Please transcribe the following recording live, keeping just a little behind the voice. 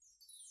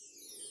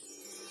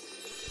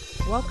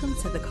Welcome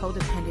to the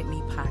Codependent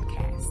Me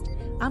podcast.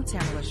 I'm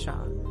Tamala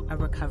Shaw, a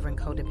recovering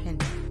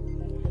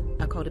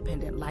codependent, a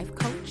codependent life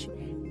coach,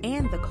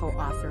 and the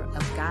co-author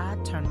of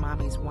God Turned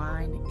Mommy's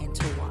Wine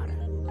into Water.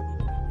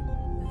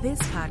 This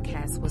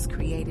podcast was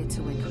created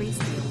to increase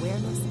the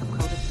awareness of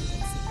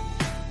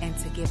codependency and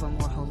to give a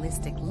more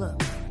holistic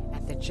look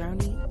at the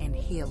journey and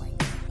healing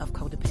of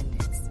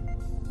codependence.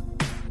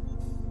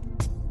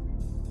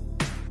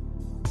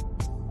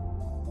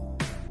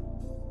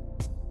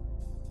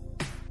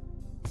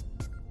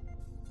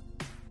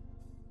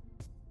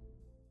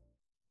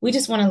 We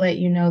just want to let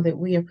you know that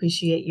we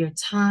appreciate your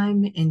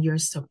time and your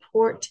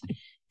support.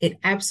 It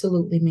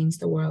absolutely means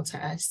the world to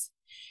us.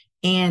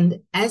 And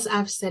as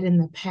I've said in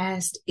the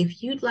past,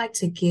 if you'd like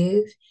to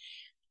give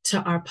to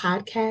our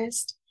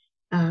podcast,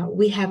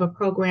 we have a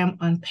program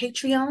on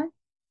Patreon.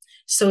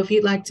 So if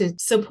you'd like to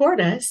support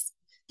us,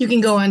 you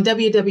can go on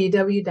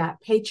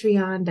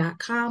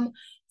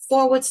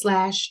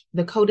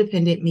www.patreon.com/the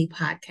Codependent Me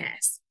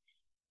podcast.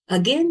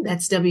 Again,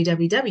 that's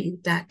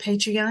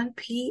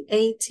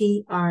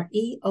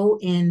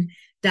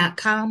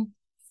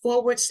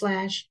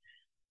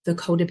www.patreon.com/the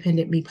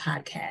Codependent Me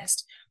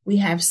podcast. We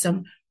have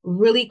some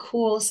really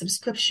cool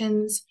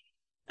subscriptions,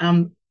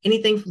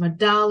 anything from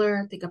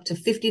 $1, I think up to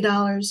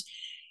 $50.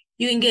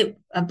 You can get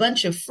a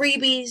bunch of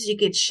freebies. You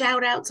get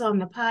shout outs on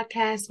the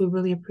podcast. We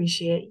really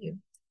appreciate you.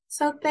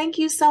 So thank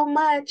you so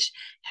much.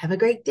 Have a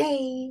great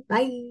day.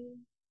 Bye.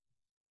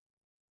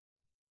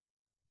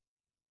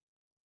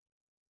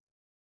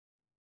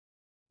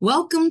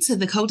 Welcome to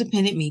the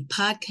Codependent Me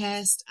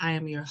podcast. I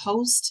am your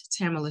host,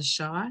 Tamala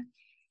Shaw.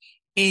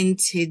 And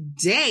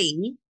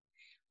today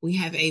we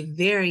have a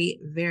very,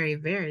 very,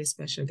 very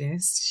special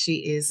guest.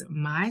 She is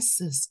my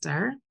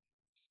sister,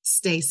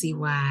 Stacey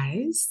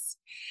Wise.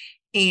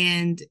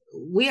 And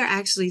we are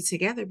actually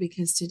together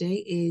because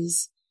today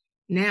is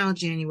now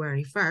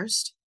January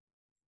 1st.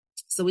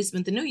 So we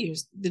spent the New Year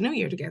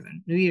together,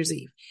 New Year's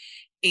Eve,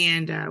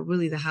 and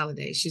really the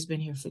holidays. She's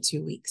been here for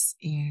 2 weeks.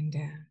 And,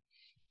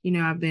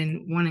 I've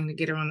been wanting to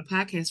get her on the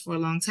podcast for a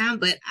long time,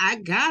 but I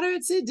got her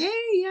today,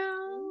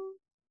 y'all.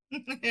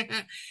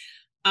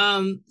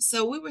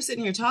 So we were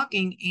sitting here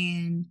talking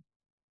and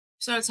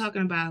started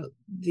talking about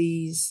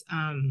these,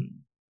 I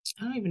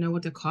don't even know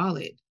what to call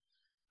it.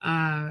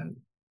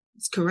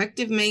 It's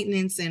corrective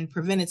maintenance and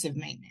preventative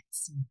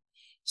maintenance.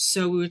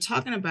 So we were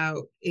talking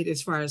about it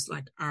as far as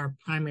like our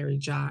primary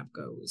job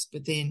goes,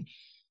 but then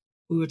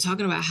we were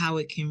talking about how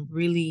it can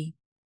really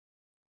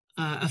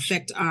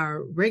affect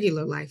our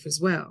regular life as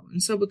well.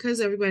 And so because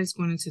everybody's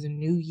going into the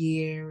new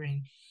year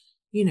and,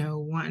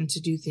 wanting to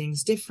do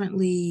things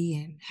differently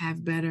and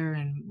have better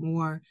and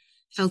more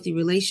healthy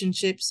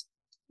relationships,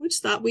 we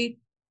just thought we'd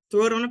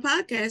throw it on a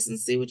podcast and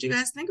see what you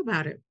guys think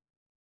about it.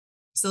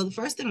 So the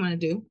first thing I want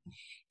to do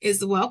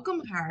is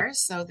welcome her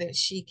so that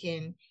she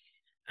can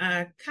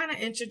kind of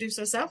introduce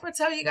herself or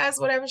tell you guys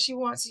whatever she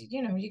wants,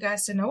 you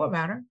guys to know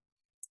about her.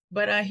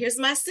 But here's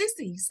my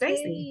sissy,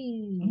 Stacey.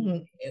 Hey.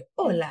 Mm-hmm.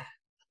 Hola.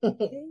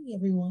 Hey,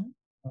 everyone.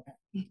 Okay.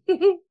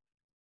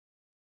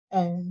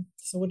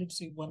 So what did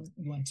you want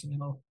to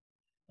know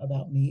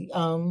about me?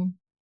 I'm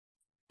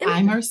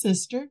her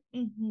sister.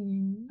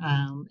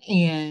 Mm-hmm.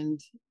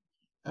 And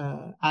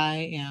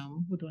I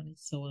am, what do I need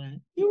to say?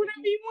 Whatever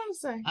you want to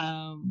say.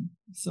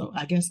 So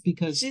I guess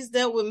because she's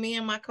dealt with me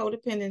and my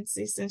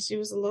codependency since she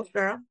was a little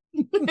girl.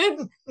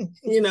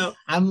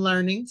 I'm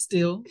learning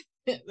still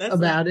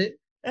about it.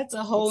 That's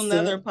a whole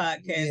nother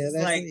podcast. Yeah, it's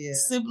like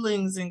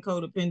siblings and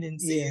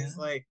codependency. Yeah. It's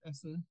like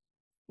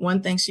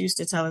one thing she used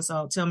to tell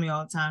me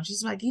all the time.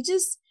 She's like, you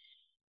just,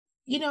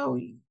 I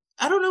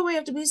don't know why you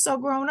have to be so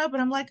grown up.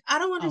 And I'm like, I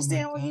don't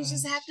understand why you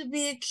just have to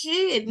be a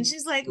kid. And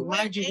she's like,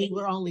 mind you, we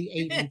were only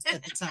 8 at the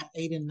time,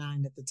 8 and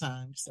 9 at the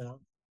time.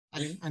 So I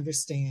didn't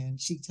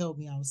understand. She told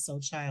me I was so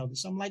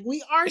childish. I'm like,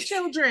 we are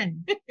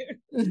children.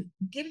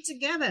 Get it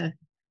together.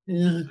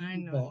 Yeah, I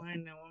know.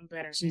 I'm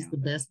better. She's the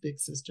best big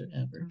sister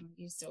ever. Oh,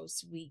 you're so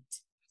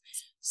sweet.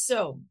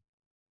 So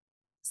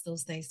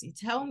Stacey,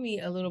 tell me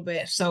a little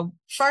bit. So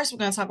first we're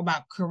going to talk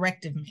about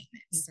corrective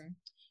maintenance. Okay.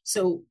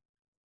 So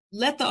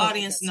let the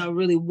audience know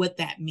really what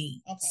that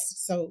means. Okay.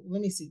 So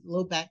let me see. A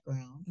little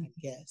background, I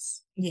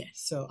guess. Yes.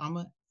 So I'm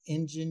an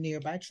engineer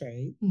by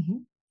trade.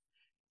 Mm-hmm.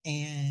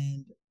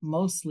 And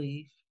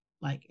mostly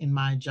like in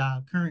my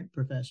current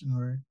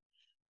profession,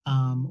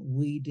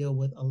 we deal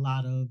with a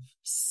lot of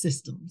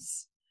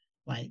systems,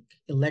 like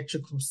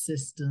electrical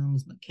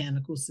systems,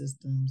 mechanical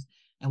systems,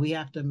 and we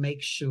have to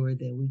make sure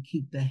that we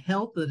keep the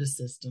health of the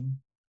system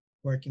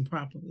working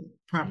properly.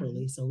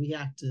 Mm-hmm. So we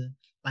have to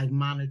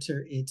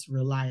monitor its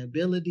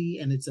reliability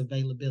and its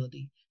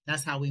availability.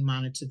 That's how we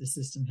monitor the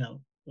system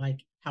health,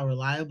 like how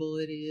reliable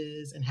it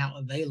is and how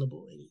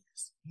available it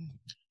is. Mm-hmm.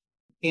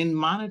 In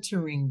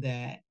monitoring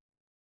that,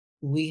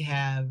 we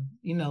have,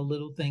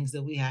 little things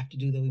that we have to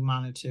do that we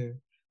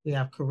monitor. We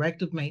have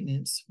corrective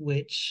maintenance,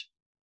 which,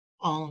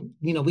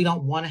 we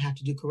don't want to have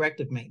to do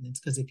corrective maintenance,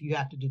 because if you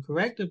have to do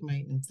corrective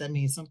maintenance, that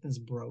means something's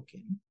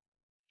broken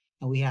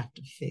and we have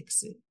to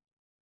fix it.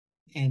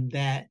 And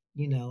that,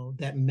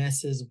 that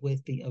messes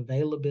with the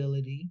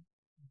availability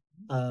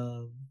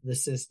of the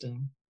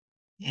system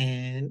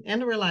and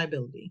the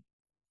reliability.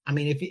 I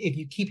mean, if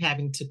you keep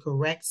having to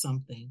correct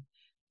something,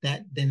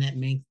 that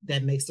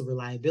makes the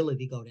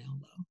reliability go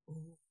down low.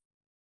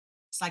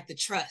 It's like the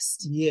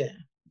trust. Yeah.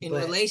 In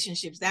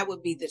relationships, that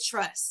would be the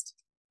trust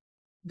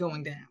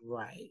going down.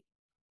 Right.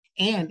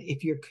 And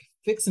if you're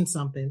fixing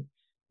something,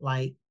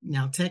 like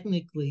now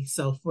technically,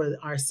 so for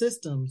our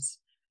systems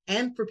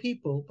and for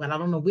people, but I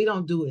don't know, we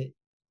don't do it,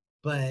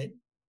 but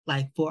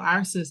like for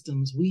our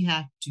systems, we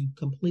have to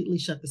completely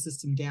shut the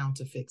system down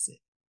to fix it.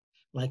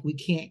 Like we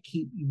can't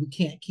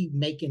keep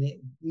making it,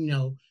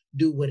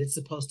 do what it's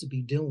supposed to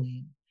be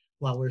doing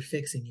while we're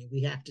fixing it.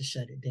 We have to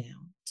shut it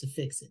down to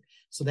fix it.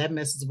 So that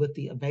messes with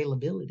the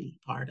availability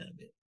part of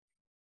it.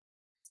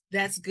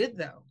 That's good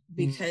though,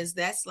 because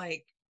that's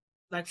like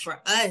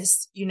for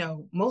us,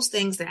 most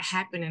things that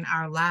happen in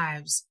our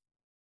lives,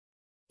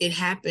 it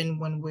happened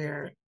when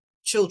we're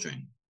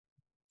children.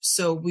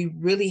 So we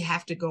really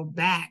have to go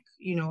back.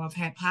 I've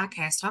had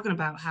podcasts talking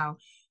about how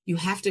you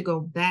have to go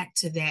back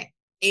to that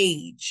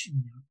age,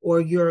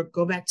 or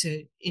go back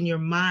to in your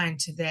mind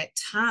to that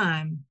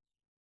time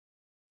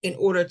in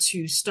order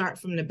to start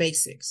from the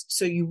basics.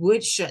 So you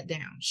would shut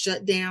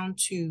down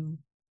to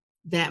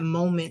that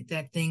moment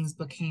that things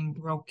became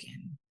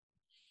broken,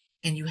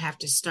 and you have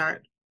to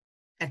start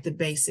at the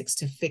basics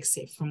to fix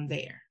it from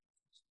there.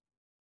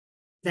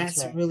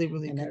 That's right. Really,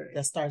 really good.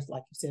 That starts,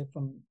 like you said,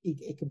 from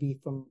it could be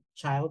from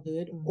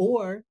childhood,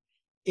 or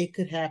it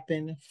could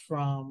happen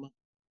from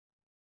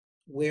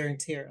wear and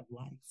tear of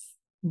life.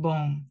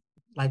 Boom.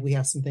 Like we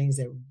have some things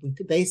that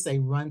they say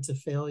run to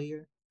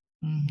failure,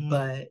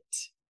 but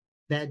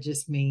that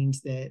just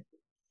means that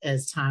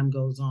as time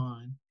goes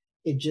on,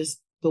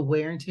 the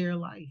wear and tear of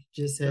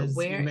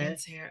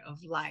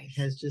life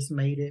has just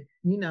made it,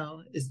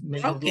 it's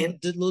made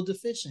it a little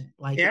deficient.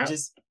 Like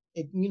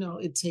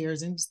it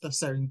tears into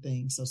certain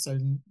things. So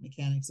certain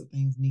mechanics of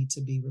things need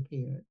to be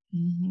repaired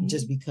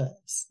just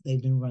because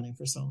they've been running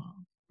for so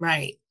long.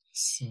 Right.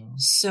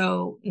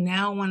 So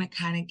now I want to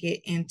kind of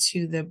get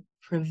into the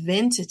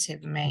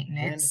preventative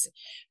maintenance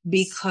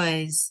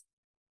because,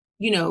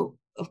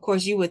 of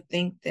course you would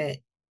think that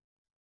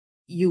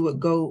you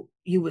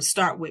would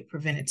start with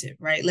preventative,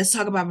 right? Let's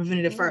talk about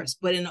preventative first.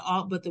 But in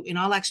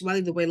all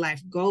actuality, the way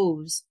life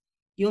goes,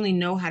 you only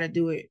know how to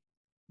do it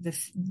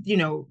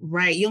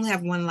right. You only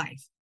have one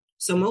life.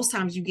 So most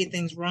times you get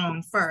things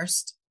wrong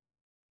first,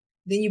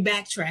 then you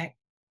backtrack,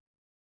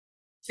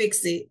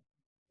 fix it,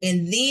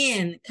 and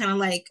then kind of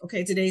like,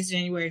 okay, today's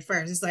January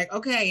 1st. It's like,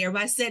 okay,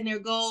 everybody's setting their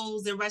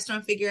goals. Everybody's trying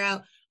to figure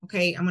out,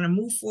 okay, I'm going to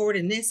move forward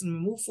in this, I'm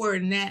going to move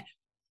forward in that.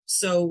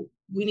 So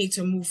we need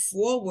to move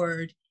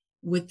forward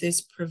with this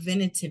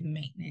preventative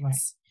maintenance. Right.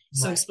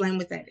 So explain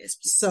what that is.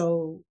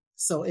 So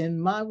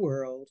in my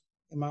world,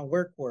 in my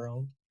work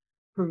world,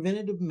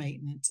 preventative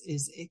maintenance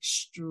is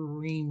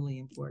extremely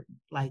important.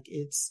 Like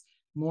it's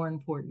more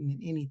important than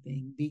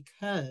anything,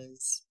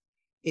 because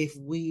if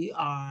we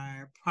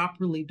are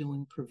properly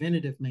doing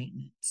preventative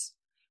maintenance,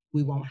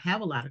 we won't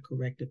have a lot of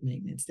corrective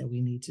maintenance that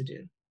we need to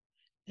do.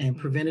 And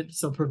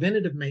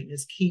preventative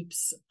maintenance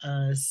keeps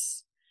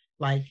us,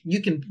 like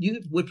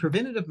with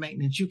preventative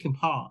maintenance, you can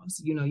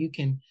pause. You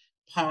can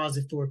pause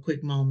it for a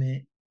quick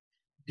moment,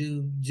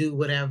 do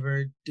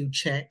whatever, do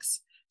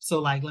checks. So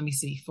like, let me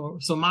see.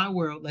 So my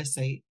world, let's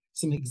say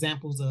some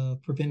examples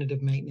of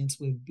preventative maintenance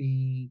would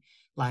be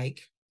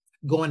like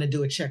going to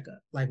do a checkup.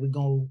 Like we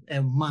go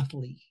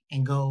monthly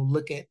and go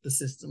look at the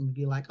system and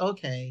be like,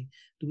 okay,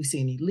 do we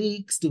see any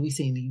leaks? Do we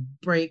see any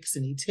breaks,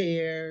 any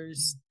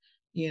tears?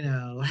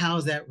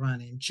 How's that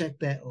running? Check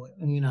that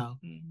oil.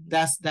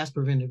 That's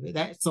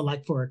preventative. So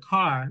like for a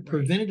car,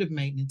 preventative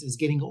maintenance is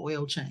getting an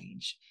oil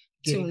change,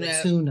 getting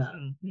a tune-up,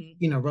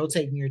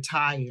 rotating your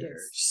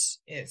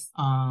tires,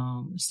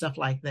 stuff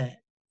like that.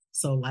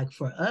 So like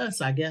for us,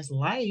 I guess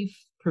life,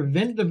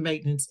 preventative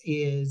maintenance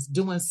is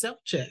doing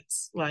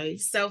self-checks, like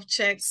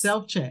self-checks,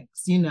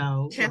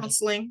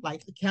 counseling,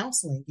 like the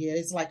counseling. Yeah.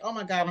 It's like, oh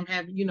my God, I'm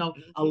having,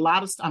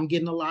 I'm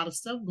getting a lot of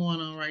stuff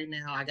going on right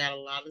now. I got a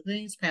lot of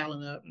things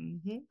piling up.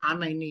 I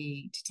may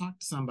need to talk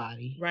to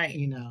somebody. Right.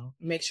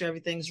 Make sure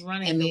everything's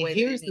running. And then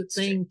here's the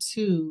thing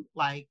too,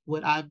 like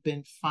what I've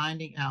been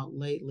finding out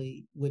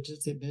lately, which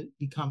has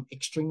become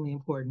extremely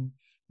important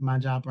in my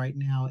job right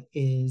now,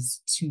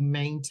 is to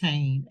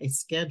maintain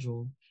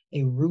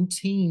a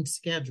routine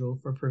schedule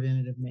for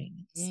preventative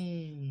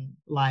maintenance.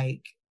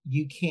 Like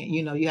you can't,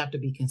 you have to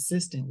be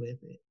consistent with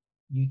it.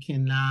 You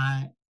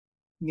cannot,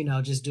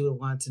 just do it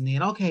once and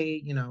then,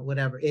 okay,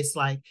 whatever. It's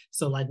like,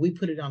 so like we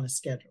put it on a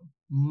schedule.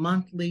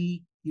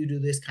 Monthly, you do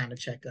this kind of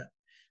checkup.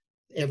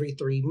 Every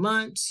 3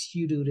 months,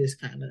 you do this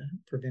kind of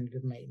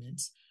preventative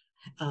maintenance.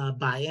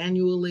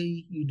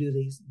 Biannually, you do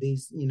these,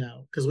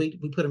 because we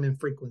put them in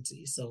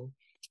frequencies. So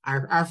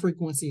our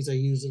frequencies are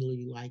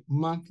usually like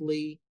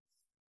monthly,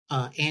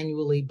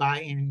 annually,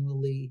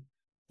 biannually,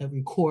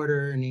 every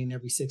quarter, and then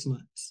every 6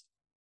 months.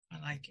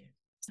 I like it.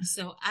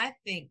 So I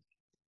think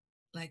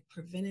like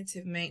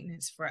preventative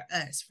maintenance for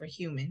us, for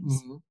humans,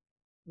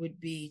 would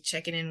be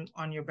checking in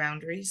on your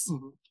boundaries,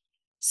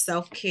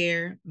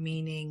 self-care,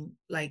 meaning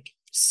like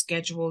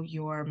schedule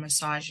your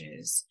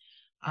massages,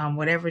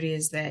 whatever it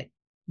is that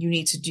you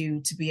need to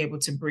do to be able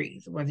to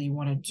breathe, whether you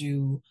want to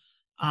do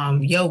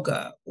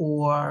yoga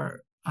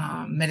or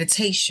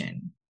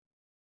meditation,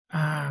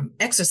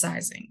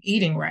 exercising,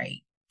 eating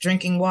right,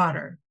 drinking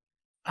water,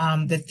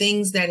 the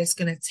things that it's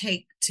going to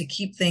take to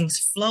keep things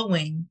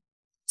flowing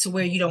to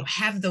where you don't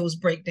have those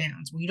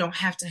breakdowns, where you don't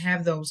have to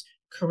have those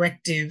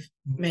corrective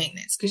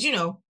maintenance. Because,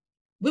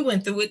 we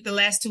went through it the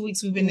last 2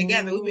 weeks we've been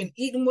together. We've been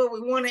eating what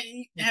we want to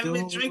eat, haven't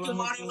been drinking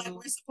water like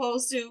we're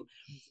supposed to,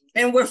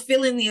 and we're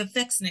feeling the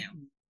effects now.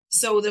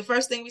 So the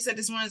first thing we said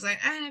this morning is like,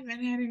 I haven't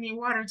had any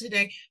water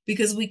today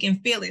because we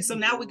can feel it. So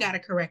now we got to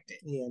correct it.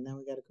 Yeah, now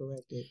we got to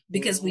correct it.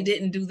 Because we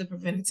didn't do the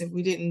preventative.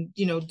 We didn't,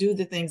 do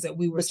the things that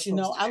we were supposed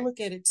to do. I look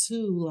at it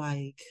too,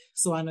 like,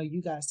 so I know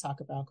you guys talk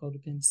about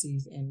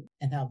codependencies and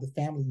how the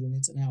family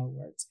units and how it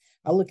works.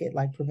 I look at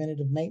like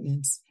preventative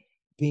maintenance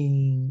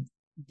being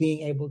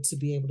able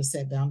to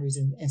set boundaries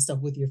and stuff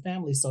with your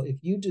family. So if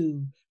you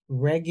do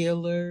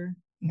regular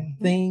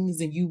things,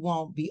 and you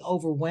won't be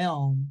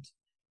overwhelmed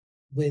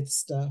with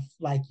stuff,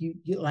 like you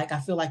like, I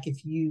feel like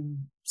if you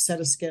set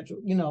a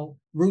schedule,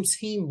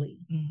 routinely.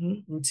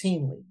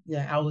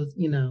 Yeah, I was,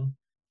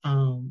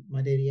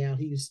 my daddy Al,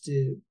 he used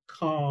to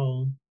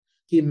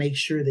he'd make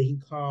sure that he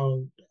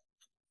called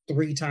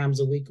 3 times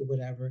a week or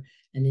whatever,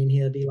 and then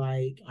he'll be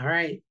like, all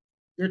right,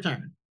 your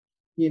turn,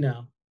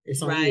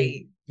 it's on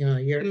right.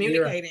 You're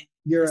communicating.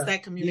 It's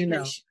that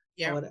communication.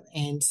 Yeah.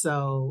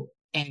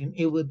 And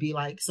it would be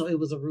like, so it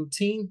was a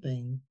routine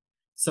thing.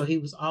 So he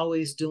was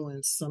always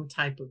doing some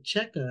type of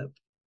checkup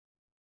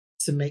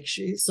to make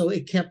sure. So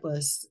it kept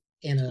us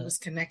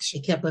connection.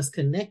 It kept us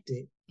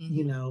connected,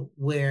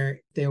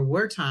 where there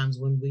were times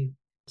when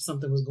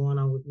something was going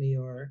on with me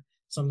or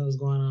something was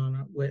going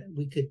on where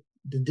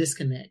the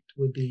disconnect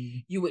would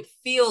be. You would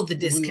feel the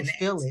disconnect.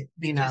 We would feel it,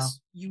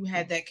 because you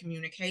had that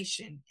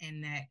communication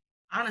and that,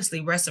 honestly,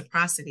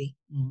 reciprocity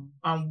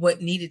on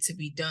what needed to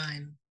be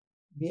done.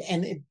 Yeah,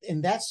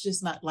 and that's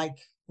just not like,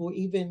 or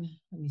even,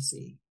 let me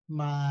see,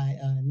 my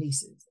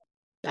nieces.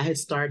 I had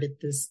started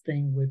this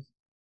thing with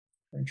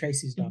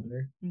Tracy's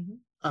daughter,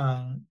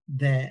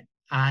 that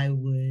I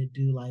would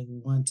do like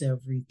once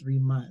every 3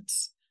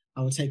 months.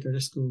 I would take her to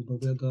school,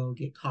 but we'll go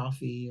get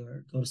coffee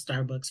or go to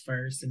Starbucks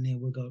first, and then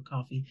we'll go to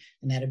coffee,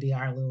 and that'll be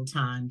our little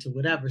time to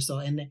whatever. So,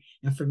 and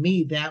for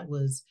me, that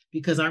was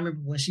because I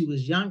remember when she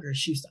was younger,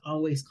 she used to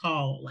always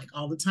call like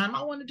all the time,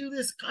 I want to do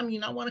this. I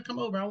want to come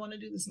over. I want to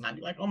do this. And I'd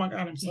be like, oh my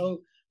God,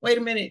 wait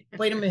a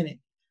minute.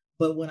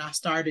 But when I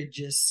started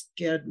just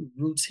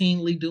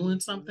routinely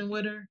doing something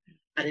with her,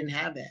 I didn't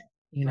have that.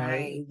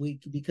 Right.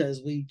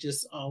 Because we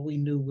just, all we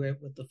knew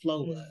what the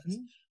flow was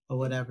or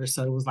whatever.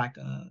 So it was like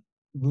a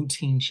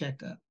routine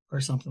checkup or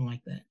something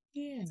like that.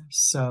 Yeah.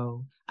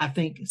 So I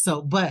think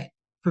so, but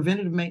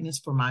preventative maintenance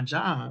for my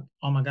job,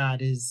 oh my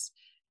God, is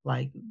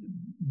like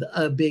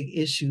a big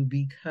issue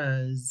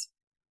because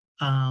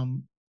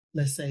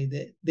let's say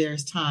that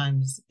there's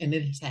times, and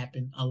it has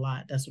happened a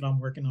lot. That's what I'm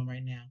working on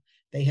right now.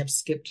 They have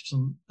skipped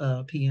some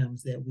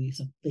PMs that we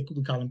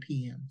call them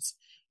PMs.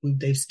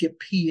 They've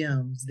skipped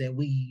PMs that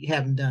we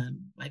haven't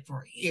done like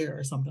for a year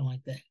or something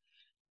like that.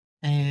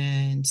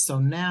 And so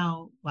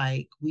now,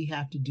 like, we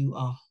have to do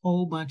a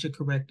whole bunch of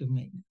corrective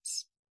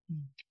maintenance,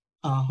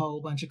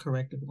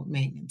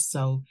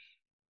 So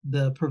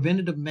the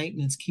preventative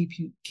maintenance keeps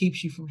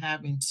you from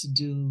having to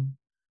do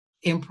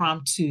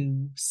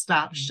impromptu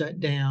stop, shut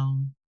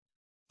down,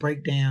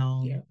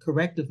 breakdown,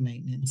 corrective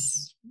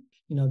maintenance.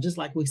 Just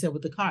like we said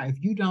with the car,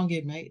 if you don't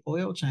get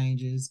oil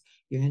changes,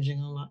 your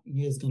engine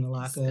is going to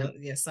lock up.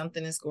 Yeah,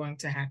 something is going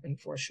to happen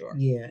for sure.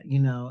 Yeah,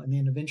 and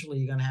then eventually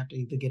you're going to have to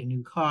either get a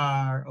new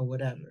car or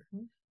whatever,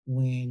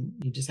 when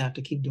you just have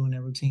to keep doing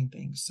that routine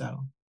thing.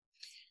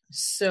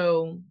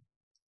 So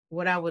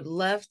what I would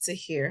love to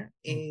hear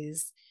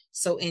is,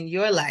 so in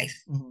your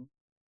life,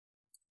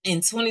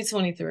 in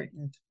 2023,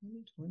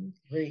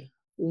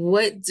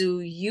 what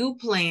do you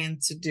plan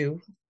to do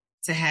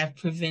to have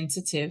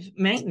preventative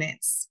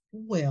maintenance?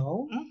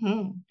 Well,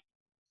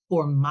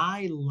 for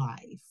my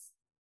life,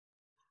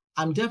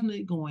 I'm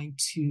definitely going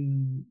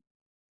to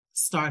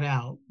start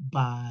out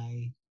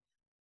by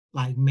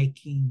like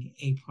making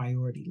a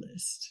priority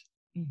list,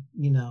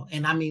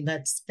 and I mean,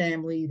 that's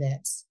family,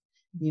 that's,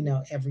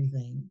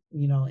 everything,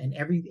 and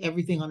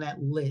everything on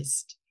that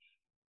list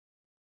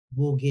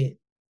will get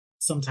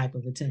some type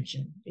of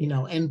attention,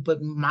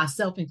 but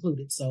myself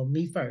included. So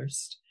me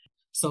first.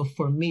 So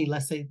for me,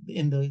 let's say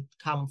in the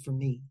column for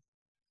me,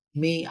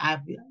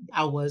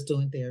 I was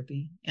doing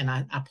therapy, and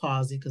I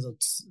paused it because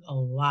a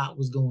lot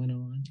was going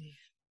on,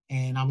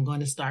 and I'm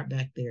going to start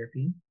back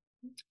therapy.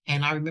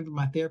 And I remember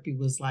my therapy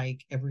was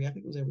like I think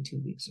it was every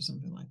 2 weeks or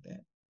something like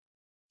that.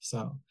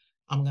 So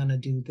I'm going to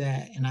do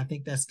that. And I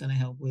think that's going to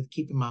help with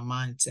keeping my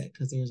mindset,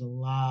 because there's a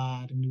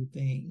lot of new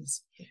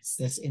things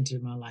that's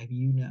entered my life,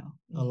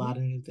 a lot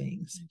of new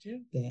things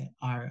that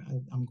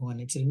I'm going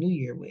into the new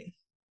year with.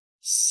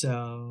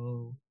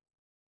 So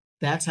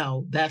that's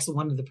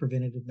one of the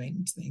preventative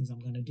maintenance things I'm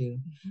going to do.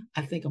 Mm-hmm.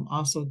 I think I'm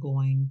also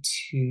going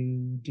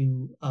to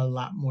do a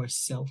lot more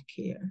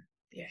self-care.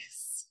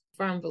 Yes.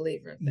 Firm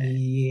believer of that.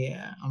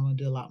 Yeah, I'm going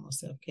to do a lot more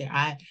self-care.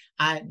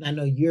 I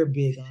know you're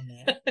big on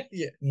that.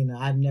 Yeah. You know,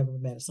 I've never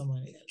met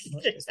someone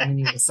as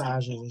many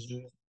massages as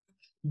you.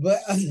 But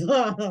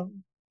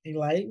you're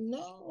like,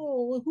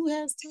 no, who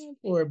has time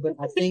for it? But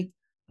I think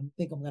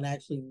I'm going to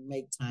actually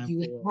make time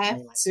you for it. have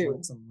Like to.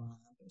 once a month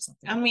or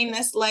something. I mean,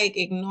 that's like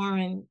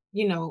ignoring,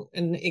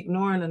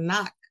 ignoring a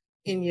knock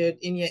in your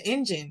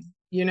engine,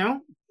 Yeah,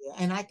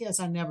 and I guess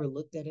I never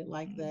looked at it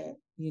like that.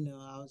 You know,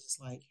 I was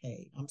just like,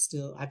 hey,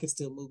 I can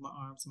still move my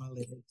arms, my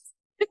legs.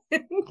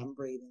 I'm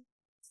breathing.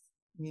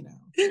 You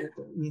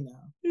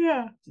know,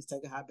 Yeah. just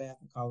take a hot bath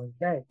and call it a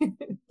day.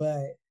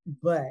 but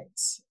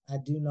I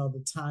do know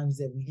the times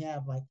that we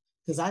have, like,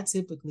 because I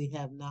typically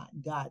have not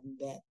gotten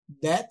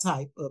that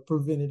type of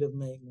preventative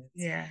maintenance.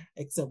 Yeah.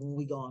 Except when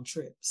we go on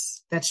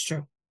trips. That's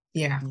true.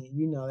 Yeah.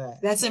 You know that.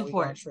 That's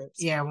important.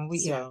 Trips. Yeah. When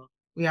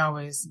we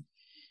always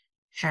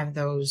have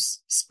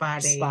those spa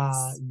days.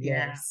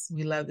 Yes. Yeah.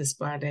 We love the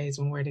spa days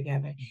when we're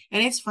together.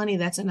 And it's funny.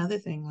 That's another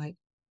thing. Like,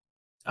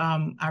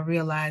 I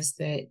realized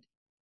that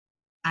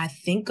I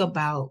think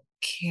about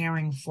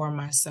caring for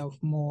myself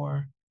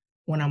more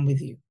when I'm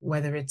with you,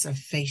 whether it's a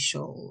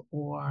facial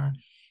or,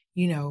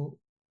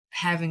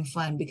 having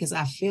fun, because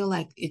I feel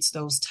like it's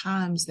those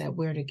times that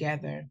we're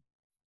together.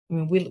 I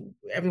mean,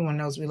 everyone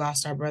knows we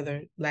lost our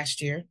brother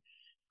last year.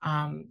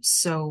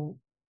 So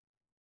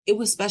it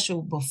was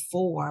special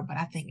before, but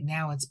I think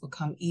now it's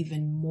become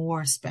even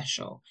more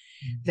special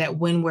that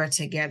when we're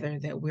together,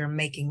 that we're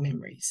making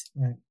memories.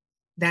 Right.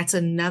 That's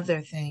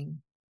another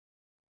thing,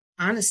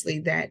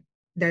 honestly,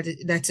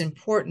 that's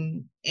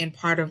important and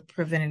part of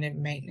preventative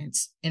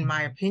maintenance, in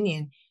my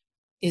opinion,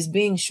 is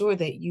being sure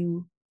that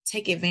you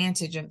take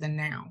advantage of the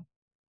now.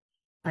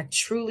 Like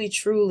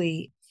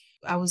truly,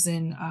 I was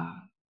in, I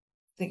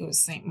think it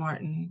was St.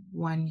 Martin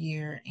one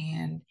year,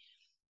 and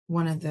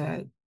one of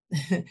the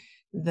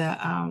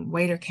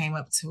waiter came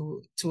up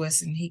to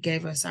us and he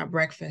gave us our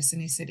breakfast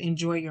and he said,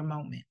 enjoy your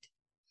moment.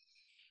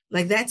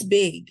 Like, that's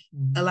big.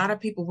 Mm-hmm. A lot of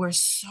people, we're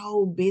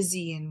so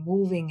busy and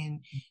moving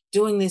and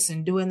doing this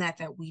and doing that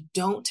we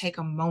don't take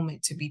a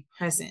moment to be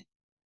present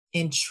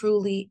and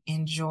truly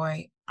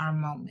enjoy our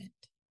moment.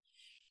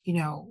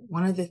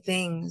 One of the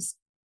things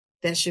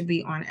that should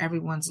be on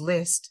everyone's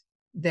list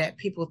that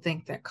people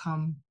think that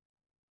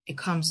it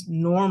comes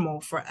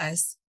normal for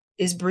us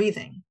is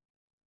breathing.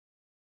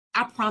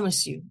 I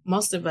promise you,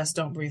 most of us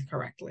don't breathe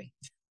correctly.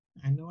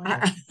 I know.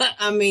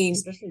 I mean,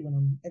 especially when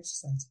I'm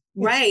exercising.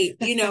 Right.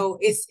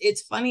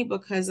 It's funny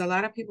because a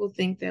lot of people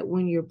think that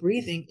when you're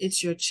breathing,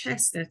 it's your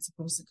chest that's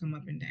supposed to come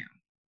up and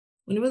down,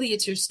 when really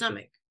it's your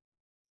stomach.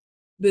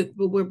 But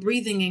we're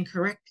breathing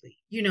incorrectly.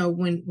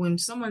 When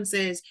someone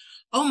says,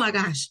 oh my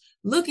gosh,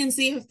 look and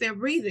see if they're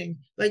breathing.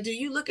 Like, do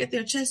you look at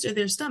their chest or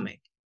their stomach?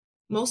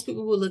 Most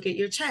people will look at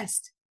your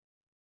chest.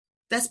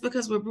 That's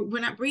because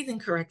we're not breathing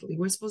correctly.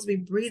 We're supposed to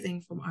be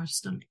breathing from our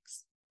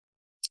stomachs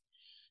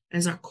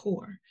as our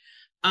core.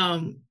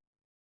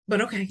 But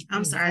okay,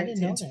 I'm sorry. I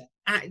didn't know that.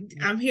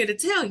 I'm here to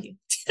tell you.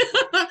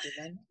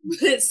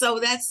 So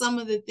that's some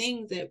of the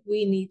things that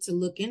we need to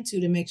look into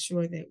to make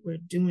sure that we're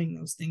doing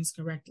those things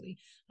correctly.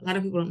 A lot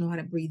of people don't know how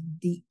to breathe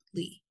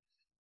deeply,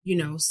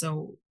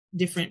 so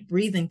different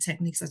breathing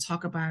techniques. I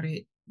talk about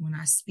it when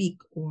I speak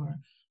or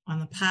on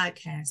the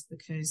podcast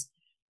because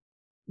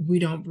we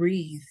don't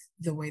breathe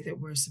the way that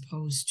we're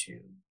supposed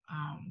to.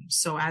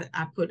 So I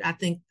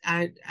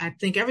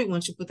think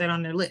everyone should put that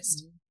on their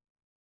list.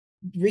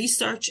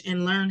 Research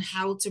and learn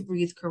how to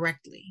breathe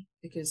correctly,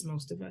 because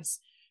most of us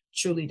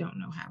truly don't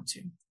know how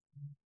to.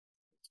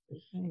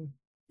 Okay.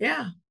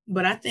 Yeah.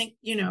 But I think,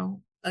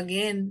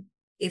 again,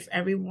 if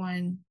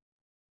everyone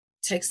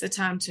takes the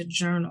time to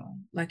journal,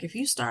 like if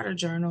you start a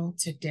journal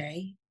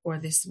today or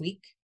this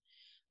week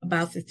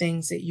about the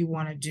things that you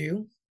want to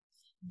do,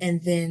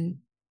 and then,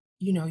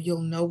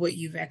 you'll know what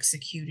you've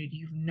executed.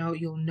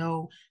 You'll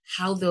know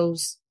how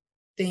those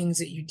things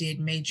that you did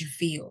made you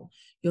feel.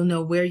 You'll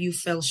know where you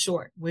fell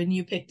short, when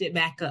you picked it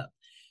back up.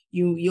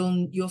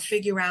 You'll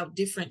figure out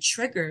different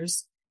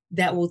triggers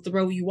that will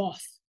throw you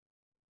off,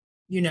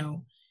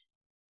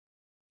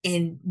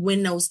 and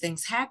when those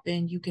things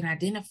happen, you can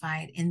identify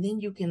it, and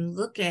then you can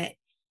look at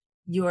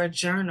your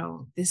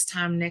journal this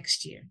time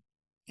next year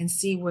and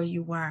see where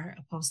you were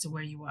opposed to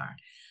where you are.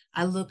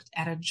 I looked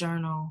at a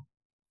journal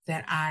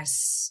that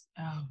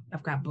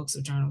I've got books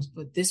of journals,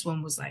 but this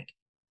one was like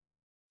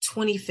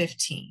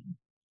 2015.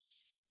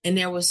 And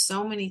there was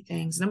so many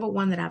things. Number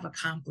one, that I've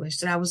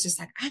accomplished that I was just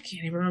like, I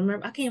can't even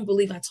remember. I can't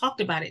believe I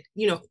talked about it,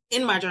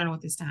 in my journal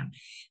at this time.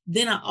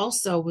 Then I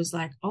also was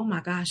like, oh my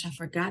gosh, I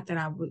forgot that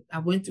I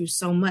went through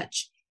so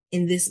much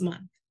in this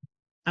month.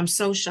 I'm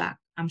so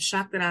shocked. I'm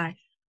shocked that I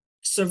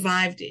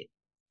survived it.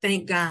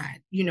 Thank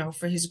God,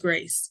 for his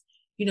grace.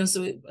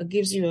 So it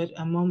gives you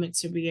a moment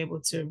to be able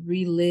to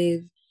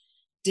relive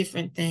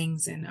different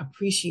things and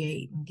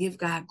appreciate and give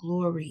God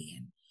glory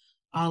and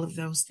all of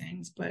those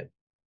things. But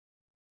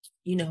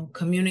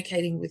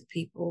communicating with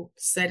people,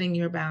 setting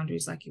your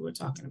boundaries like you were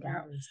talking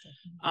about,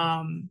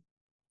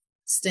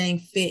 staying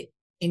fit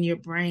in your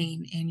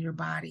brain and your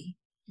body.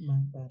 My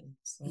body.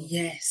 So.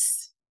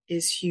 Yes,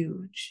 is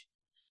huge.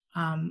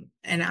 And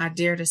I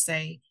dare to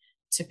say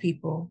to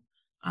people,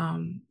 I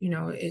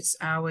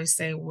always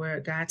say, where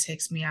God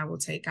takes me, I will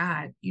take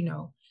God.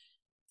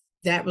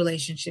 That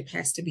relationship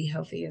has to be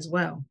healthy as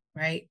well,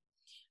 right?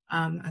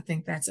 I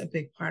think that's a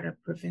big part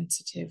of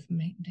preventative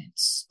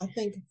maintenance. I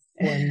think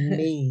for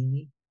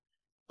me,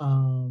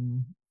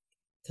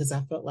 because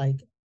I felt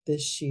like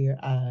this year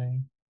I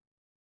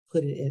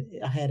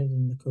had it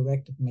in the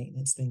corrective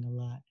maintenance thing a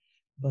lot,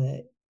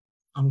 but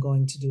I'm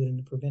going to do it in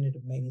the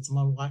preventative maintenance. I'm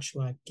going to watch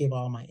who I give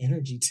all my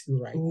energy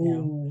to now.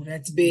 Ooh,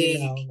 that's big.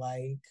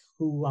 Like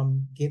who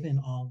I'm giving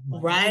all my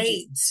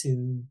energy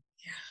to.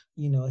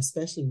 Yeah.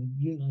 Especially,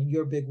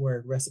 your big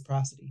word,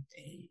 reciprocity.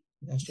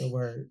 That's your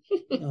word.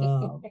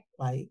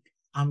 Like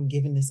I'm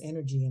giving this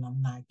energy and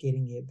I'm not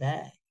getting it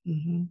back.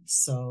 Mm-hmm.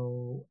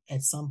 So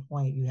at some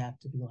point you have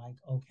to be like,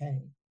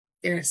 okay,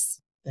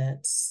 yes,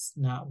 that's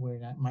not where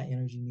my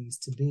energy needs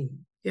to be.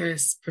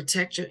 Yes,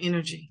 protect your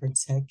energy.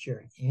 Protect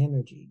your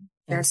energy.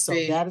 And so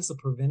big. That is a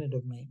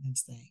preventative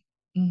maintenance thing.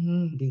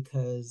 Mm-hmm.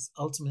 Because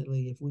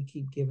ultimately, if we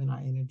keep giving our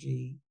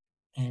energy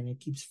and it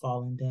keeps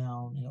falling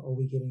down, or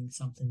we're getting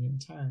something in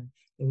return,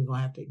 then we're going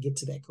to have to get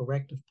to that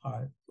corrective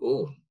part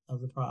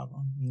of the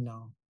problem,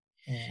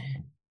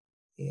 And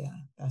yeah,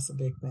 that's a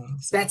big thing.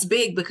 So. That's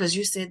big because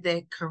you said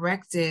that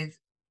corrective,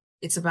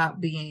 it's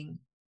about being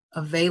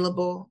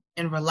available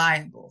and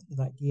reliable.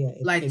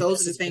 Like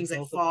those are the things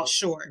that fall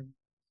short. Mm-hmm.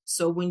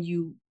 So when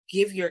you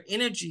give your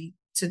energy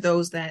to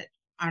those that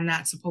are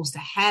not supposed to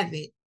have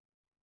it,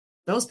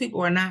 those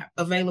people are not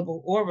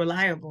available or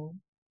reliable,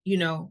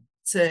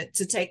 to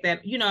take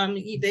that,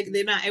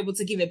 they're not able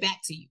to give it back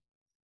to you.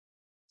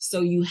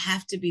 So you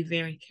have to be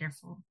very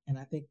careful. And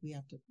I think we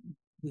have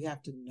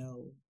to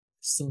know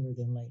sooner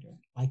than later.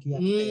 Like you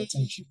have to pay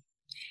attention.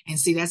 And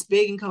see, that's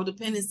big in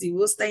codependency.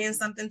 We'll stay in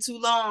something too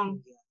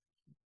long.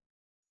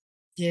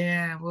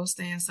 Yeah, we'll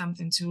stay in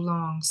something too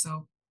long.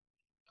 So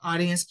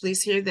audience,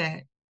 please hear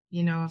that.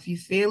 If you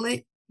feel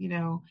it,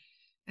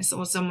 that's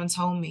what someone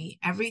told me.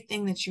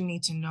 Everything that you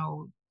need to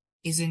know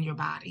is in your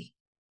body.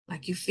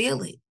 Like you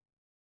feel it.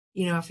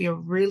 If you're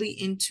really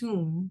in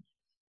tune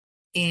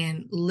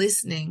and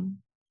listening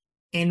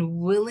and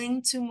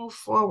willing to move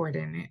forward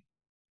in it,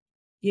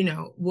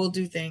 we'll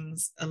do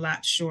things a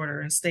lot shorter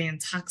and stay in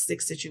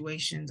toxic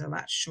situations a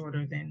lot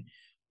shorter than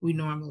we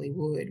normally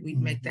would.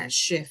 We'd make that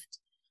shift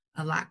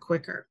a lot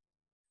quicker,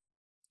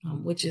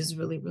 which is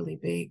really, really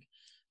big.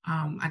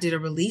 I did a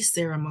release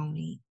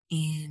ceremony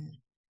in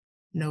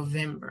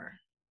November,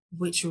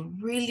 which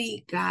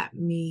really got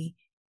me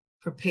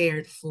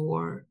prepared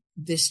for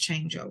this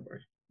changeover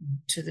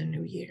to the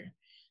new year.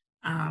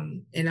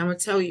 And I'm going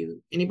to tell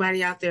you,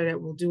 anybody out there that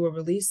will do a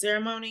release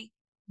ceremony,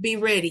 be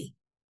ready.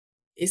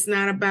 It's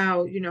not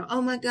about,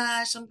 oh my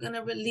gosh, I'm going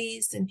to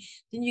release and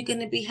then you're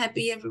going to be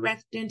happy ever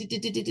after.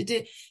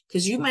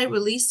 Because you might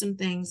release some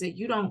things that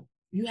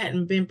you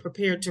hadn't been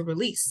prepared to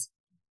release.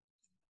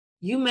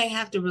 You may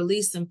have to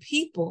release some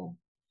people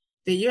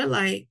that you're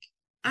like,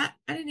 I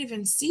didn't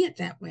even see it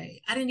that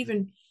way. I didn't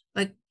even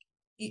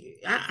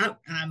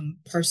I'm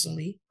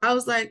personally, I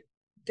was like,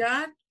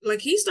 God,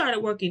 like he started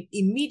working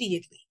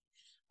immediately.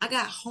 I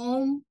got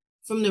home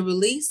from the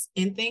release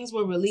and things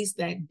were released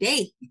that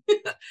day.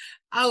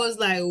 I was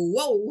like,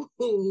 whoa,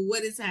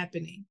 what is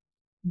happening?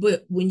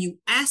 But when you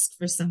ask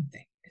for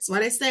something, that's why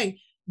they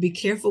say, be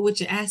careful what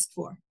you ask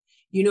for.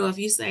 If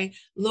you say,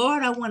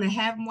 Lord, I want to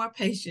have more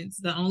patience,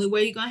 the only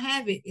way you're going to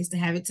have it is to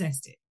have it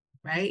tested,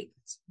 right?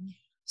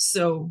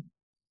 So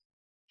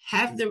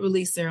have the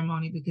release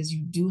ceremony because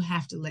you do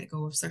have to let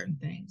go of certain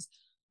things,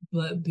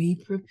 but be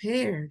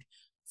prepared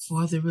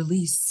for the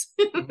release.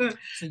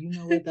 So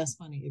what? That's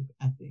funny.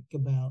 I think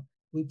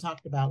we've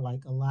talked about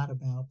like a lot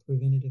about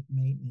preventative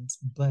maintenance,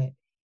 but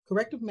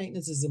corrective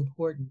maintenance is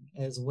important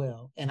as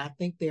well. And I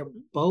think they're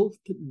both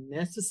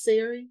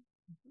necessary,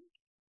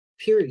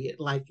 period.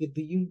 Like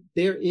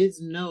there is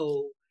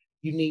no,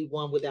 you need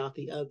one without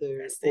the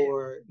other,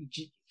 or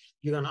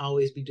you're going to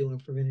always be doing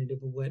preventative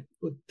or what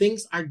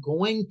things are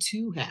going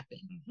to happen.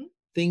 Mm-hmm.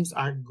 Things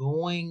are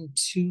going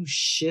to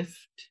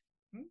shift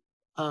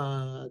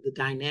the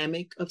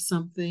dynamic of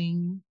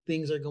something.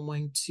 Things are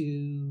going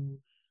to,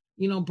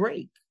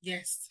 break.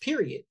 Yes.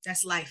 Period.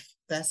 That's life.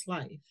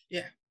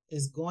 Yeah.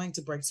 Is going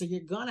to break. So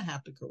you're going to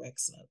have to correct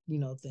some,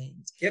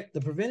 things. Yep.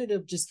 The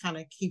preventative just kind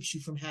of keeps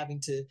you from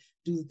having to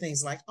do the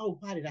things like, oh,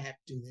 why did I have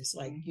to do this?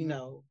 Like,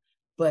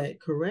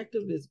 but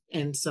corrective is,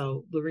 and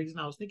so the reason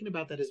I was thinking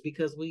about that is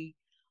because we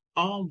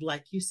all,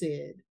 like you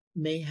said,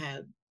 may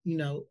have,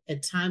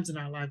 at times in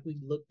our life, we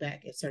look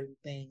back at certain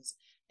things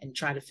and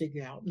try to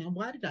figure out, now,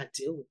 why did I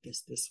deal with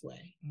this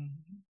way?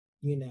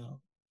 Mm-hmm.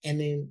 And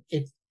then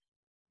if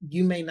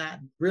you may not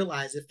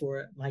realize it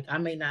like I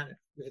may not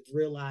have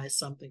realized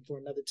something for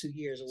another 2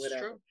 years or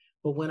whatever.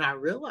 But when I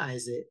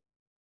realize it,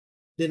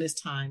 then it's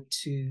time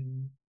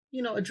to,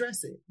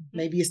 address it.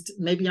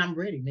 Mm-hmm. Maybe I'm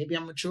ready. Maybe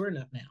I'm mature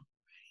enough now.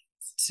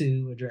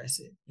 to address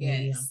it.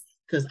 Yes.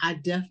 Because I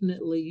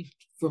definitely,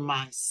 for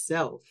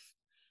myself,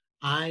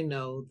 I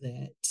know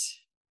that,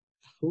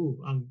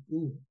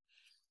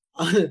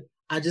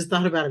 I just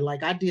thought about it.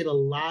 Like I did a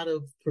lot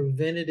of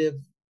preventative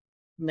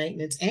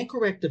maintenance and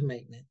corrective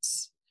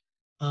maintenance.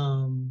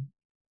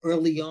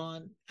 Early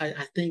on,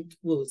 I think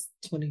what was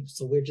 20,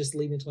 so we're just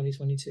leaving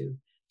 2022.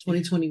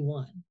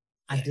 2021,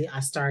 I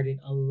started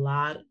a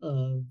lot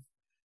of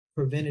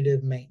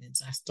preventative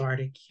maintenance. I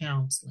started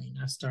counseling.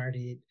 I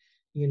started,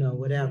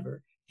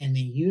 whatever. And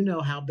then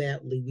how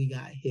badly we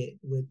got hit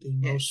with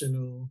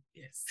emotional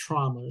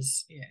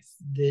traumas. Yes.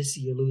 This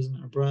year, losing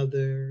our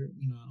brother,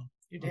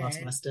 Your I lost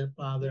dad. my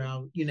stepfather.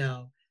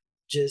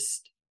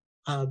 Just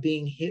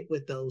being hit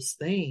with those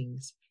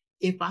things.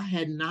 If I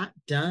had not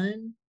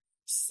done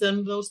some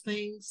of those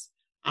things,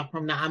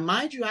 now,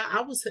 mind you,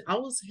 I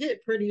was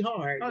hit pretty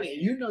hard. Oh, yeah,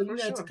 you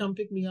had to come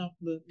pick me off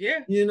the. Yeah.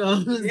 You know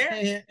what I'm Yeah.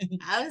 saying?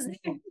 I was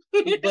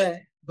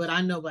but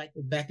I know like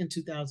back in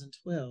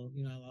 2012,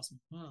 I lost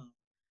my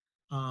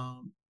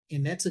mom.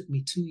 And that took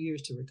me 2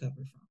 years to recover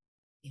from.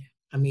 Yeah.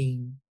 I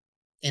mean,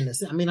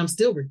 I'm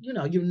still,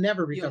 you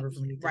never recover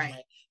from anything. Right.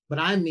 Like, but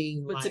I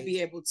mean, but like, to be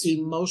able to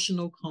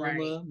emotional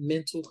coma,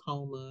 mental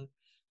coma.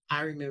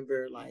 I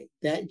remember like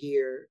that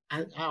year,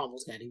 I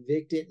almost got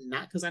evicted,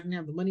 not because I didn't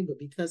have the money, but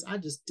because I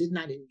just did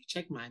not even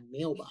check my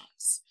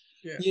mailbox.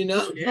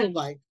 Yeah.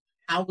 Like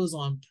I was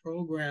on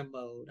program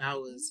mode. I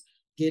was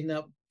getting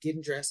up,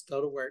 getting dressed,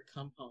 go to work,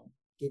 come home,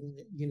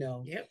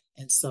 Yep.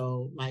 And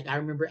so like, I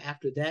remember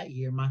after that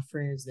year, my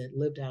friends that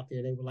lived out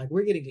there, they were like,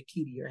 we're getting a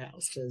key to your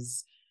house.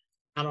 Cause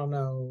I don't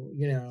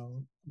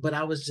know, but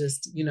I was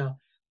just,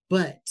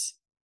 but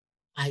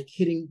like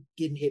getting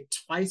hit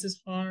twice as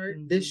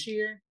hard this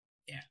year.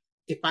 Yeah.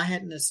 If I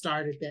hadn't have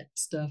started that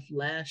stuff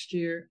last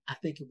year, I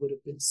think it would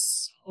have been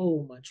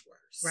so much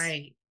worse.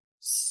 Right.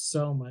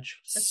 So much.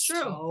 That's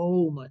true.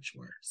 So much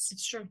worse.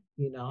 It's true.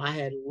 I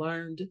had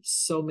learned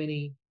so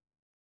many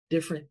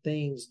different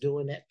things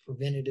doing that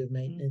preventative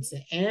maintenance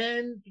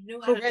and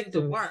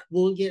corrective work.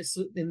 Well, yes,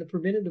 in the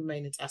preventative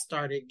maintenance, I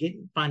started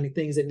finding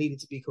things that needed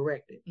to be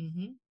corrected.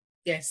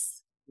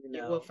 Yes.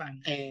 You will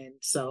find. And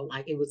so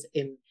like it was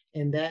in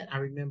that, I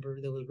remember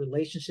there was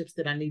relationships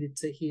that I needed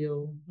to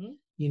heal.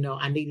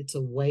 I needed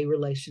to weigh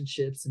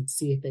relationships and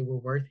see if they were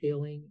worth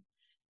healing.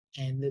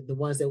 And the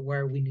ones that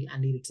were, I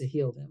needed to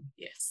heal them.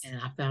 Yes. And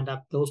I found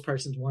out those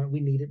persons weren't,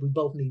 we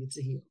both needed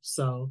to heal.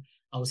 So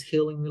I was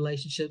healing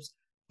relationships,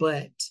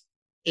 but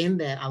in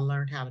that I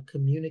learned how to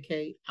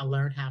communicate. I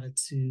learned how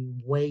to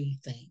weigh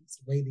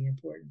the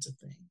importance of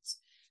things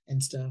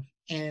and stuff,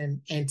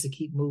 and to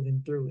keep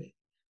moving through it.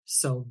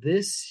 So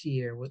this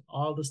year, with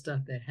all the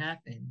stuff that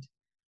happened,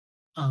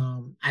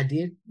 I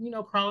did,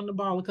 crawl in the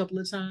ball a couple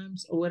of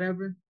times or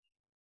whatever.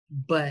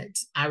 But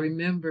I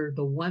remember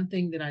the one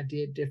thing that I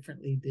did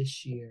differently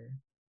this year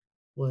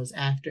was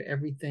after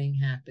everything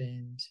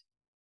happened,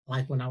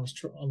 like when I was,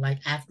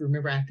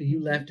 after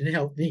you left and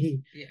helped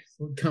me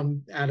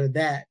come out of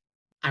that,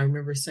 I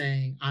remember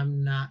saying,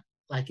 I'm not,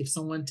 like, if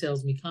someone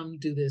tells me, come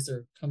do this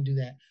or come do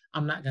that,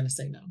 I'm not going to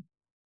say no.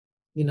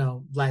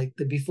 Like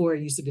before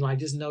it used to be like,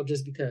 just no,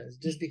 just because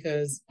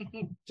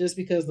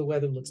the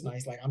weather looks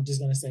nice. Like, I'm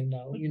just going to say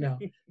no,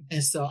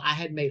 And so I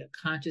had made a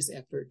conscious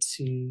effort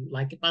to,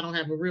 like, if I don't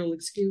have a real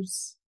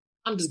excuse,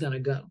 I'm just going to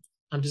go.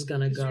 I'm just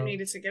going to go. You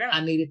needed to get out.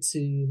 I needed to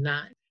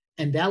not.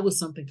 And that was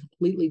something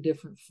completely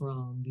different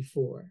from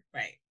before.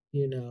 Right.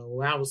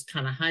 Where I was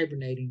kind of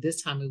hibernating.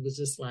 This time it was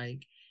just like,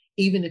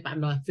 even if I'm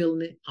not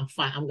feeling it, I'm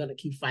fine. I'm going to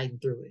keep fighting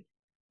through it.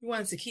 You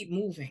wanted to keep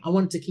moving. I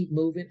wanted to keep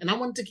moving, and I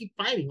wanted to keep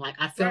fighting. Like,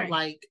 I felt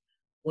like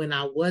when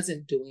I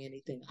wasn't doing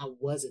anything, I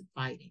wasn't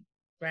fighting.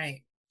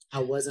 Right. I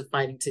wasn't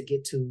fighting to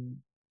get to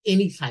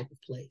any type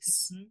of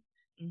place.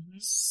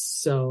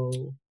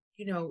 So,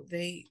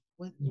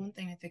 one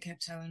thing that they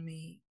kept telling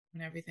me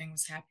when everything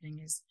was happening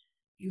is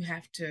you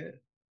have to,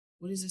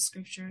 what is the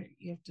scripture?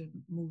 You have to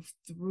move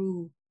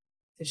through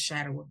the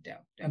shadow of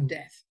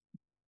death.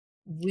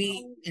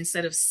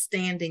 Instead of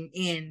standing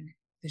in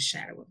the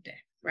shadow of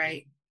death,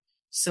 right?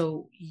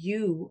 So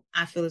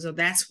I feel as though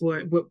that's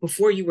where,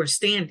 before you were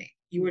standing,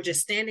 you were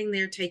just standing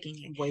there taking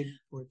it. Waiting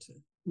for it to.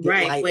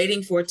 Right,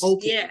 waiting for it to,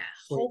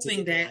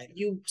 hoping that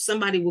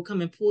somebody will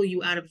come and pull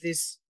you out of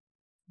this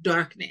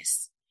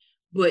darkness.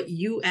 But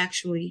you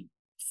actually,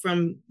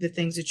 from the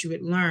things that you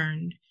had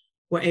learned,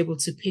 were able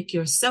to pick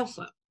yourself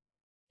up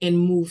and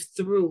move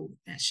through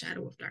that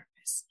shadow of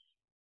darkness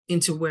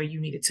into where you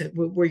needed to,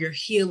 where your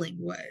healing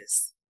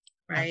was.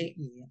 Right.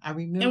 I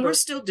remember. And we're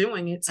still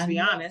doing it, to be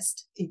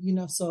honest.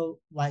 So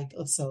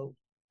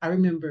I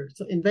remember,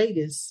 so in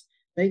Vegas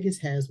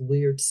has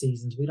weird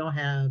seasons. We don't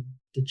have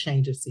the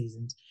change of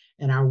seasons.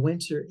 And our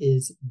winter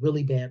is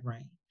really bad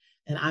rain.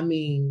 And I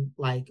mean,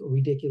 like,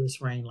 ridiculous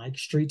rain, like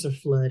streets are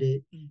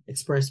flooded,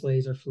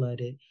 expressways are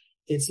flooded.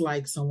 It's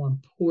like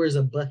someone pours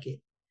a bucket.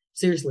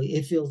 Seriously,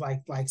 it feels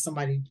like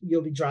somebody,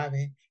 you'll be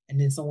driving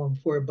and then someone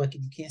pour a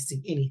bucket. You can't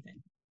see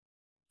anything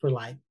for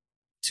like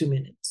 2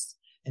 minutes.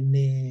 And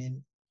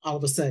then all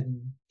of a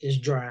sudden it's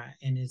dry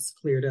and it's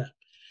cleared up.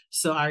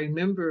 So I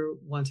remember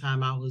one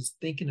time I was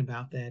thinking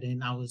about that,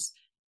 and I was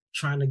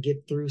trying to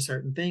get through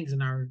certain things.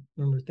 And I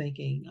remember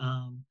thinking,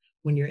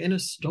 when you're in a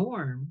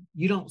storm,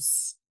 you don't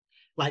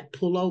like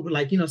pull over.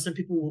 Like, some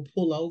people will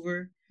pull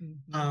over,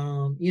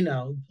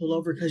 pull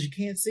over because you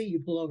can't see, you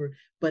pull over.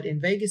 But in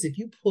Vegas, if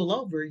you pull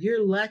over,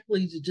 you're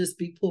likely to just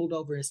be pulled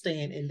over and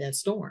staying in that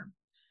storm.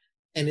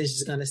 And it's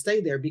just going to stay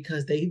there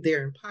because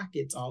they're in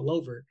pockets all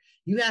over.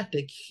 You have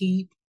to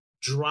keep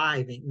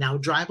driving. Now,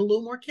 drive a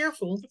little more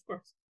careful. Of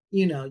course.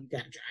 You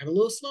got to drive a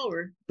little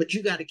slower, but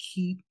you got to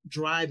keep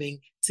driving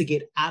to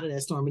get out of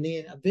that storm. And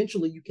then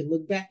eventually you can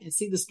look back and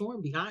see the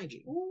storm behind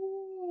you.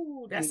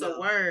 Ooh, that's a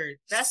word.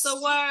 That's a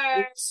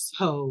word.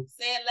 So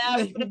say it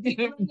loud for the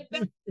people in the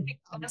back.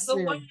 That's a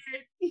word.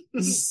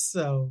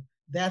 So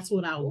that's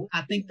what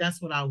I think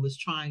that's what I was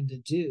trying to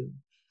do.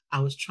 I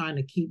was trying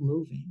to keep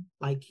moving,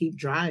 like keep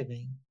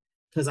driving,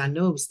 because I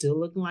know it was still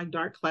looking like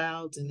dark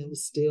clouds and it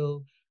was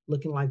still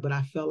looking like, but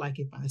I felt like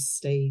if I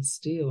stayed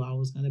still, I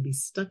was going to be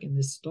stuck in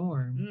this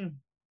storm,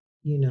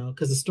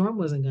 because the storm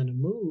wasn't going to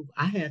move.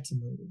 I had to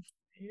move.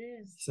 It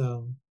is.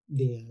 So,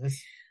 yeah.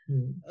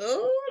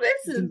 Oh,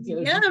 this is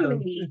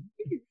yummy.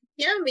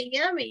 Yummy,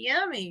 yummy,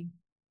 yummy.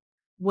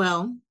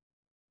 Well,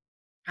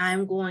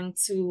 I'm going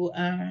to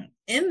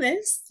end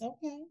this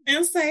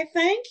and say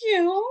thank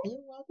you. You're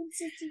welcome,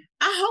 Sissy.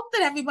 I hope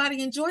that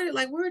everybody enjoyed it.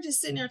 Like, we were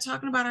just sitting there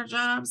talking about our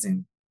jobs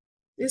and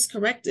this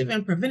corrective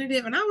and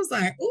preventative. And I was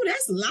like, oh,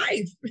 that's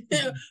life.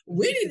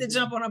 We need to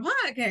jump on a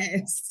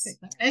podcast.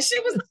 And she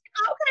was like,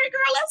 okay,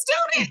 girl, let's do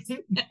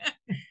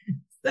this.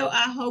 So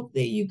I hope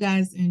that you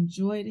guys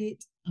enjoyed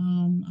it.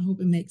 I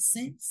hope it makes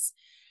sense.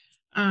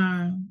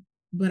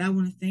 But I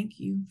want to thank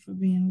you for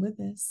being with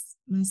us,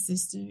 my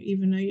sister,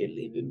 even though you're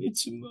leaving me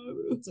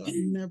tomorrow. So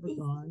I'm never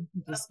gone.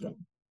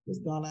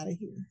 Just gone out of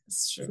here.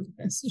 That's true.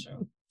 That's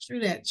true. True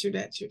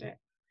that.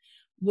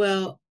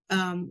 Well,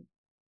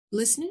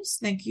 listeners,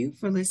 thank you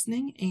for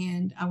listening.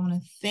 And I want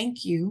to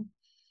thank you,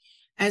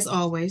 as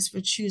always,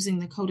 for choosing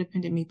the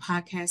Codependent Me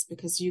podcast,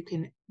 because you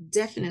can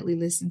definitely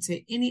listen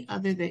to any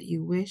other that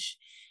you wish.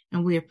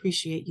 And we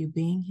appreciate you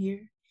being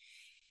here.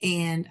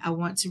 And I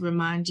want to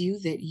remind you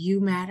that you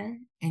matter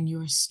and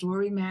your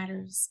story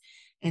matters.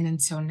 And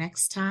until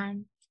next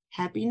time,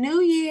 Happy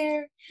New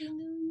Year.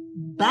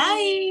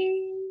 Bye.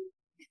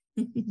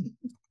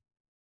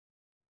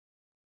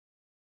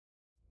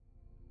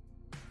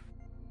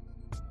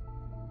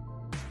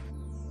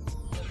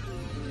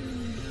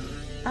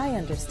 I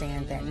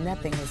understand that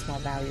nothing is more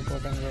valuable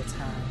than your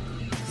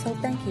time. So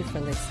thank you for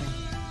listening.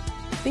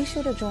 Be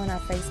sure to join our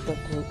Facebook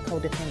group,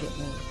 Codependent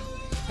Me,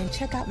 and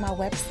check out my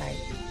website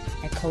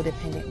at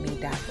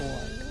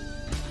codependentme.org.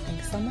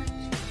 Thanks so much.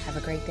 Have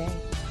a great day.